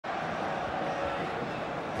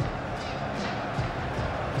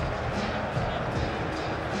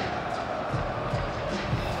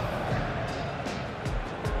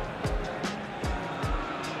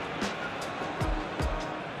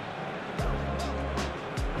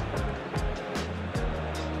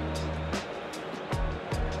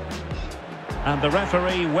And the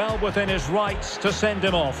referee well within his rights to send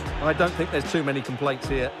him off. I don't think there's too many complaints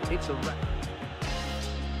here. It's a...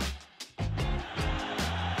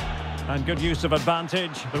 And good use of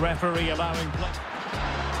advantage. The referee allowing play.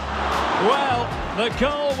 Well, the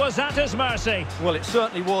goal was at his mercy. Well, it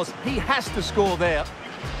certainly was. He has to score there.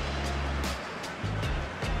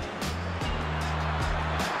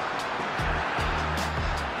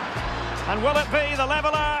 And will it be the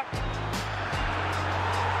leveller?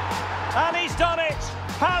 And he's done it!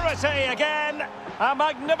 Parity again! A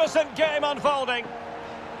magnificent game unfolding.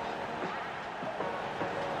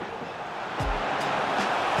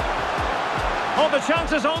 Oh, the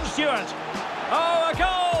chances on, Stewart. Oh, a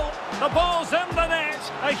goal! The ball's in the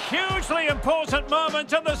net. A hugely important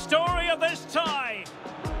moment in the story of this tie.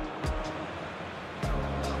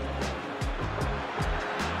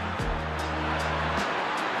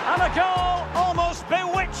 And a goal almost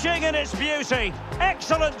bewitching in its beauty.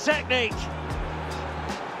 Excellent technique.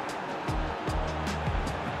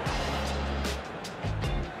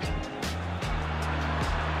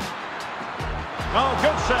 Oh,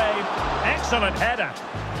 good save. Excellent header.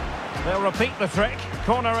 They'll repeat the trick.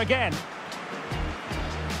 Corner again.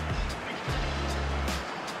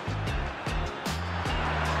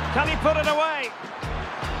 Can he put it away?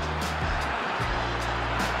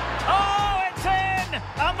 Oh, it's in!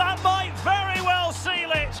 And that might very well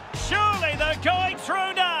seal it. Surely they're going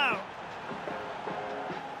through now.